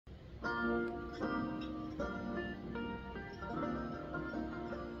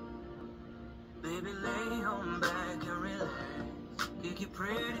Baby, lay on back and relax. Kick your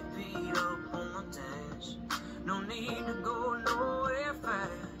pretty feet up on the dance. No need to go nowhere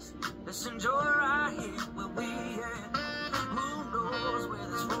fast. Let's enjoy right here where we at. Who knows where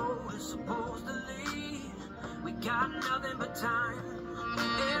this road is supposed to lead? We got nothing but time.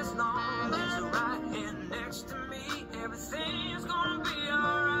 As long as you're right here next to me, everything's gonna be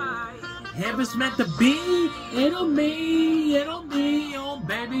alright. If it's meant to be, it'll be, oh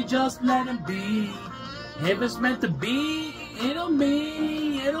baby, just let it be. If it's meant to be, it'll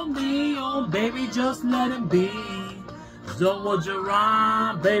be, oh baby, just let it be. So would you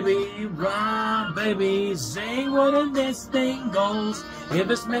run, baby, sing what this thing goes. If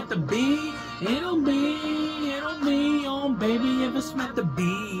it's meant to be, it'll be, oh baby, if it's meant to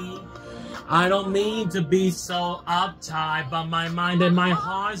be. I don't mean to be so uptight, but my mind and my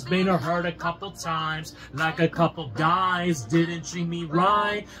heart's been hurt a couple times. Like a couple guys didn't treat me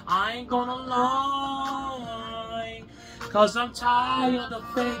right. I ain't gonna lie, 'cause I'm tired of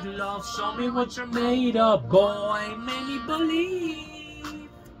fake love. Show me what you're made of, boy. Make me believe.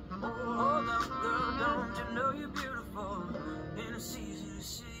 Oh, girl, don't you know you're beautiful? And it's easy to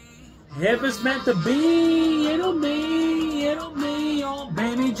see. If it's meant to be, it'll be, oh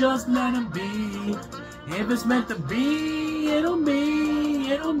baby, just let it be. If it's meant to be, it'll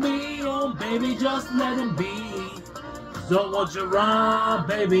be, oh baby, just let it be. So won't you run,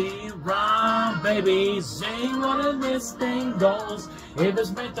 baby, sing what this thing goes. If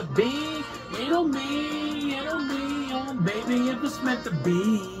it's meant to be, it'll be, oh baby, if it's meant to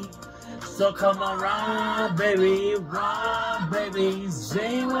be. So come on, run, baby,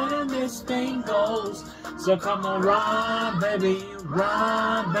 sing where this thing goes. So come on, run, baby,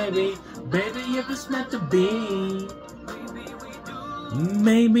 baby, if it's meant to be.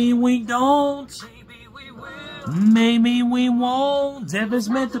 Maybe we don't, maybe we won't. If it's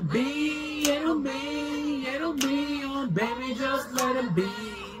meant to be, it'll be, oh baby, just let it be.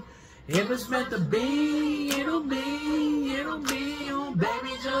 If it's meant to be, it'll be, oh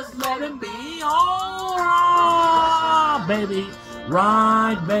baby, just let it be. Oh, baby,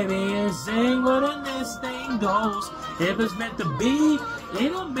 right, baby, and sing where this thing goes. If it's meant to be,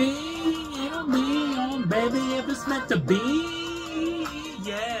 it'll be, oh baby, if it's meant to be,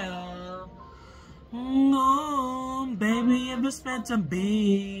 yeah. Oh, baby, if it's meant to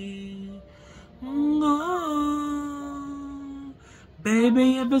be, oh,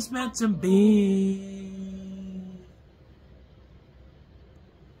 baby, if it's meant to be.